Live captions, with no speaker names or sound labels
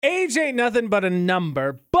Age ain't nothing but a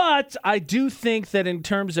number, but I do think that in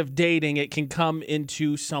terms of dating, it can come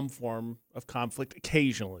into some form of conflict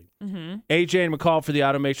occasionally. Mm-hmm. AJ and McCall for the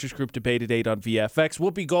Automatrix Group debated 8 on VFX.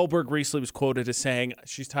 Whoopi Goldberg recently was quoted as saying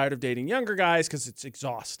she's tired of dating younger guys because it's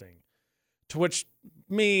exhausting. To which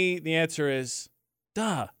the answer is,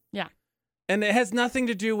 duh. Yeah. And it has nothing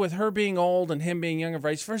to do with her being old and him being young or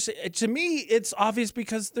vice versa. To me, it's obvious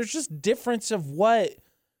because there's just difference of what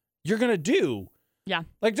you're going to do. Yeah.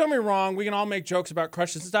 Like, don't get me wrong, we can all make jokes about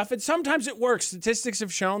crushes and stuff, and sometimes it works. Statistics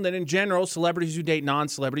have shown that in general, celebrities who date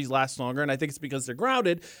non-celebrities last longer, and I think it's because they're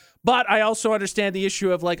grounded. But I also understand the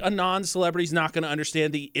issue of, like, a non-celebrity's not going to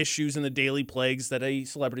understand the issues and the daily plagues that a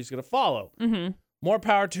celebrity's going to follow. Mm-hmm. More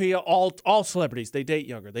power to you, all celebrities. They date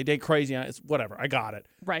younger. They date crazy. It's whatever. I got it.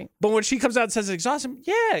 Right. But when she comes out and says it's exhausting,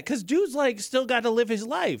 yeah, because dude's, like, still got to live his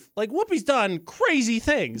life. Like, Whoopi's done crazy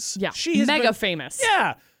things. Yeah. She has mega been, famous.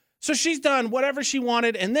 Yeah. So she's done whatever she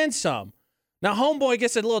wanted and then some. Now, homeboy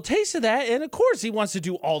gets a little taste of that, and of course he wants to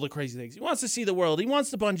do all the crazy things. He wants to see the world. He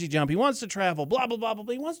wants to bungee jump. He wants to travel, blah, blah, blah, blah,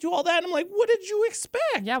 blah. He wants to do all that. And I'm like, what did you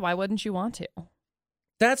expect? Yeah, why wouldn't you want to?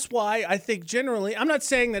 That's why I think generally, I'm not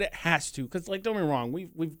saying that it has to, because, like, don't get me wrong.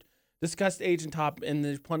 We've discussed age and top, and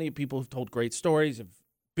there's plenty of people who've told great stories of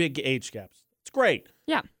big age gaps. It's great.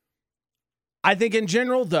 Yeah. I think in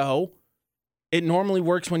general, though, it normally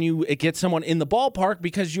works when it gets someone in the ballpark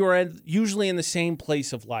because you're usually in the same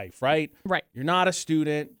place of life, right? Right. You're not a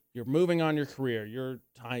student. You're moving on your career.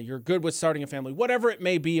 You're good with starting a family. Whatever it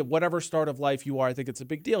may be, at whatever start of life you are, I think it's a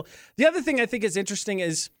big deal. The other thing I think is interesting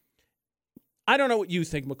is, I don't know what you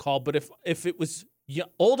think, McCall, but if it was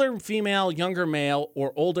older female, younger male,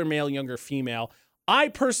 or older male, younger female, I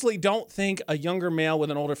personally don't think a younger male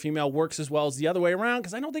with an older female works as well as the other way around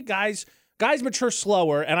because I don't think guys mature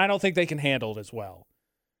slower, and I don't think they can handle it as well.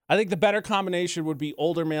 I think the better combination would be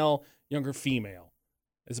older male, younger female,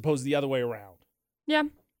 as opposed to the other way around. Yeah.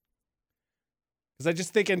 Because I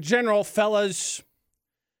just think in general, fellas,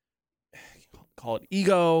 call it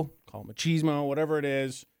ego, call it machismo, whatever it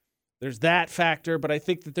is, there's that factor, but I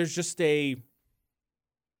think that there's just I don't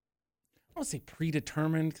want to say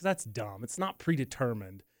predetermined, because that's dumb. It's not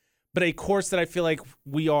predetermined, but a course that I feel like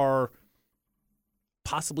we are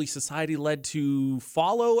possibly society led to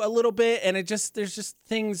follow a little bit, and there's just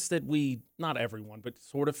things that not everyone, but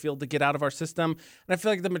sort of feel to get out of our system, and I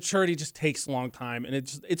feel like the maturity just takes a long time, and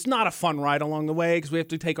it's not a fun ride along the way because we have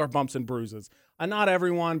to take our bumps and bruises. Not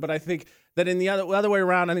everyone, but I think that in the other way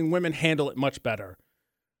around, I think women handle it much better.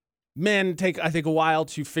 Men take, I think, a while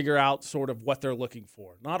to figure out sort of what they're looking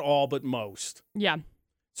for. Not all, but most. Yeah.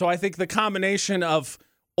 So I think the combination of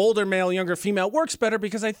older male, younger female works better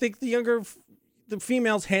because I think the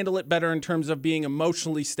females handle it better in terms of being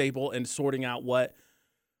emotionally stable and sorting out what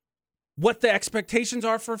the expectations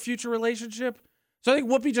are for a future relationship. So I think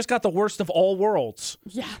Whoopi just got the worst of all worlds.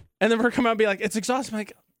 Yeah. And then for her to come out and be like, it's exhausting. I'm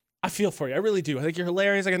like, I feel for you. I really do. I think you're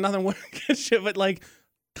hilarious. I got nothing shit, but like,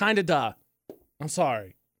 kind of duh. I'm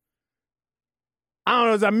sorry. I don't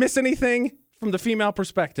know. Does I miss anything from the female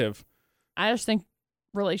perspective? I just think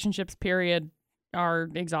relationships, period, are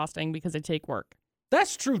exhausting because they take work.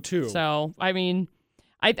 That's true, too. So, I mean,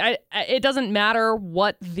 it doesn't matter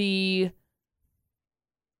what the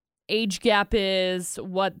age gap is,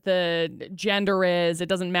 what the gender is. It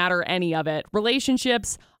doesn't matter any of it.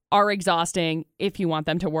 Relationships are exhausting if you want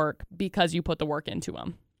them to work because you put the work into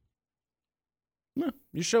them. Yeah,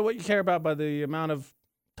 you show what you care about by the amount of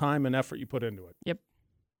time and effort you put into it. Yep.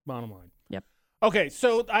 Bottom line. Yep. Okay,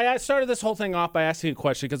 so I started this whole thing off by asking a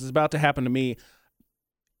question because it's about to happen to me.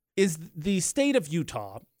 Is the state of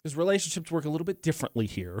Utah, because relationships work a little bit differently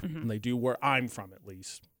here than they do where I'm from, at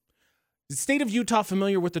least. Is the state of Utah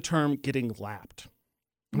familiar with the term getting lapped?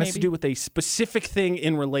 It has to do with a specific thing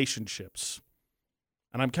in relationships.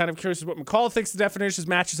 And I'm kind of curious what McCall thinks the definition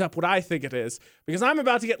matches up what I think it is, because I'm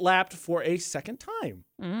about to get lapped for a second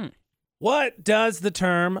time. What does the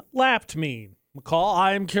term lapped mean? McCall,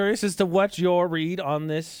 I am curious as to what your read on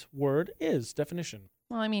this word is, definition.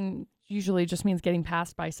 Well, I mean, usually just means getting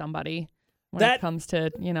passed by somebody when it comes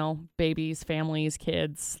to, babies, families,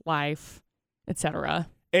 kids, life, etc.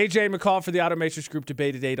 AJ McCall for the Automatrix Group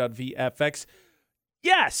debated 8 on VFX.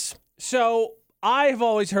 Yes. So I have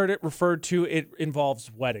always heard it referred to, it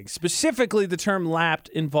involves weddings. Specifically, the term lapped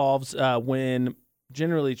involves when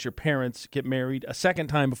generally it's your parents get married a second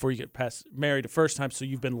time before you get married a first time, so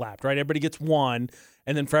you've been lapped, right? Everybody gets one,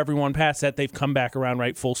 and then for everyone past that, they've come back around,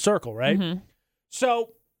 right? Full circle, right? Mm-hmm.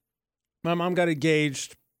 So my mom got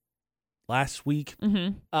engaged last week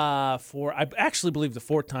for, I actually believe, the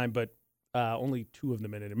fourth time, but only 2 of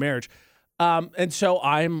them in a marriage. And so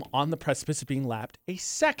I'm on the precipice of being lapped a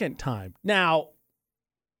second time. Now,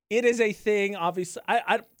 it is a thing. Obviously,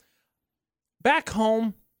 I back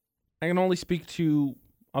home, I can only speak to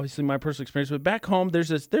obviously my personal experience, but back home,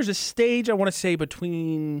 there's a stage, I want to say,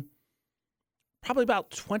 between probably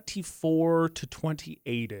about 24 to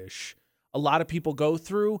 28-ish. A lot of people go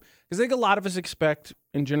through, because I think a lot of us expect,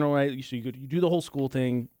 in general, right, so you do the whole school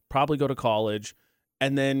thing, probably go to college,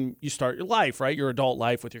 and then you start your life, right? Your adult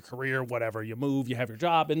life with your career, whatever. You move, you have your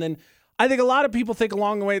job, and then I think a lot of people think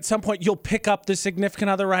along the way, at some point, you'll pick up the significant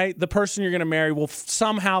other, right? The person you're going to marry will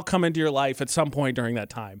somehow come into your life at some point during that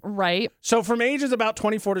time. Right. So from ages about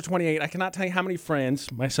 24 to 28, I cannot tell you how many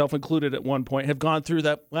friends, myself included at one point, have gone through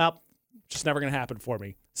that, well, just never going to happen for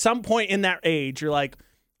me. Some point in that age, you're like,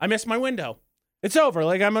 I missed my window. It's over.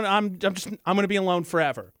 Like I'm going to be alone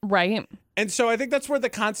forever. Right. And so I think that's where the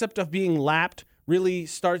concept of being lapped really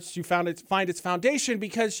starts to find its foundation,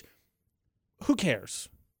 because who cares?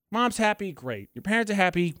 Mom's happy, great. Your parents are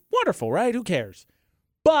happy, wonderful, right? Who cares?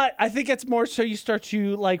 But I think it's more so you start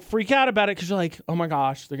to like freak out about it, because you're like, oh my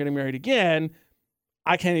gosh, they're getting married again.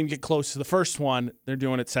 I can't even get close to the first one. They're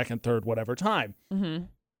doing it second, third, whatever time. Mm-hmm.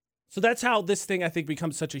 So that's how this thing, I think,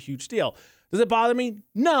 becomes such a huge deal. Does it bother me?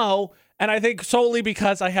 No. And I think solely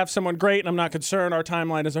because I have someone great and I'm not concerned. Our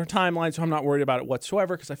timeline is our timeline, so I'm not worried about it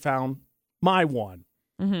whatsoever, because I found my one.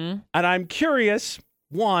 Mm-hmm. And I'm curious,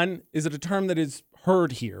 one, is it a term that is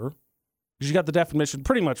heard here? Because you got the definition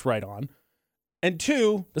pretty much right on. And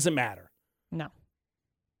two, does it matter? No.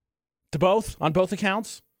 To both? On both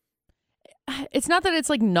accounts? It's not that it's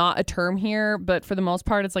like not a term here, but for the most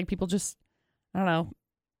part, it's like people just, I don't know.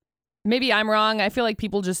 Maybe I'm wrong. I feel like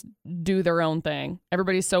people just do their own thing.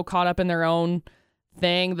 Everybody's so caught up in their own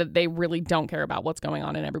thing that they really don't care about what's going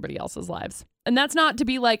on in everybody else's lives. And that's not to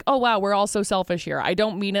be like, oh, wow, we're all so selfish here. I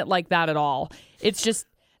don't mean it like that at all. It's just,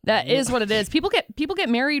 that is what it is. People get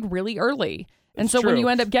married really early. And It's so when true. you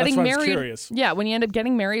end up getting That's why I was married, curious. yeah, when you end up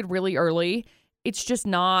getting married really early, it's just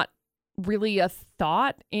not really a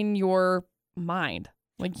thought in your mind.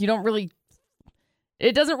 Like you don't really,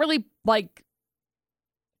 it doesn't really like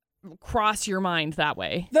cross your mind that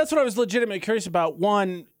way. That's what I was legitimately curious about.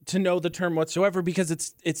 One, to know the term whatsoever, because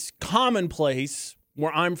it's commonplace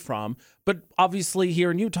where I'm from. But obviously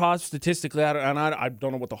here in Utah, statistically, I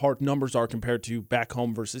don't know what the hard numbers are compared to back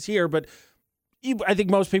home versus here, but I think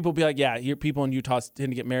most people will be like, yeah, here people in Utah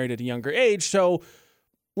tend to get married at a younger age. So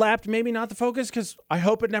lapped, maybe not the focus, because I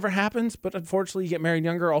hope it never happens. But unfortunately, you get married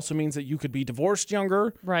younger also means that you could be divorced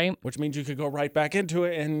younger. Right. Which means you could go right back into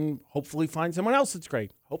it and hopefully find someone else that's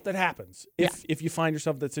great. Hope that happens if you find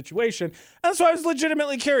yourself in that situation. And that's why I was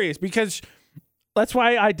legitimately curious, because that's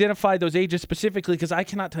why I identified those ages specifically, because I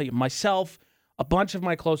cannot tell you myself, a bunch of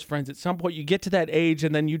my close friends, at some point you get to that age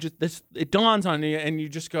and then it dawns on you and you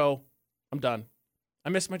just go, I'm done. I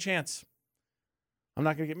missed my chance. I'm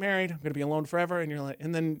not going to get married. I'm going to be alone forever. And you're like,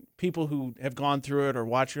 and then people who have gone through it or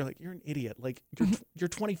watch, you're like, you're an idiot. Like you're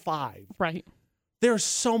 25. Right. There's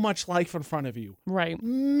so much life in front of you. Right.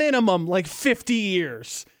 Minimum like 50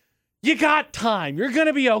 years. You got time. You're going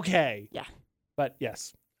to be okay. Yeah. But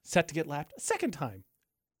yes, set to get lapped a second time.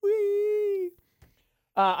 Whee!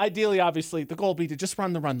 Ideally, obviously, the goal would be to just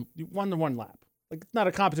run the one lap. Like, not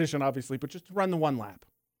a competition, obviously, but just run the one lap.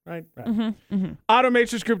 Right? Mm-hmm. Mm-hmm. Auto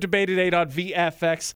Matrix Group debate at 8 on VFX.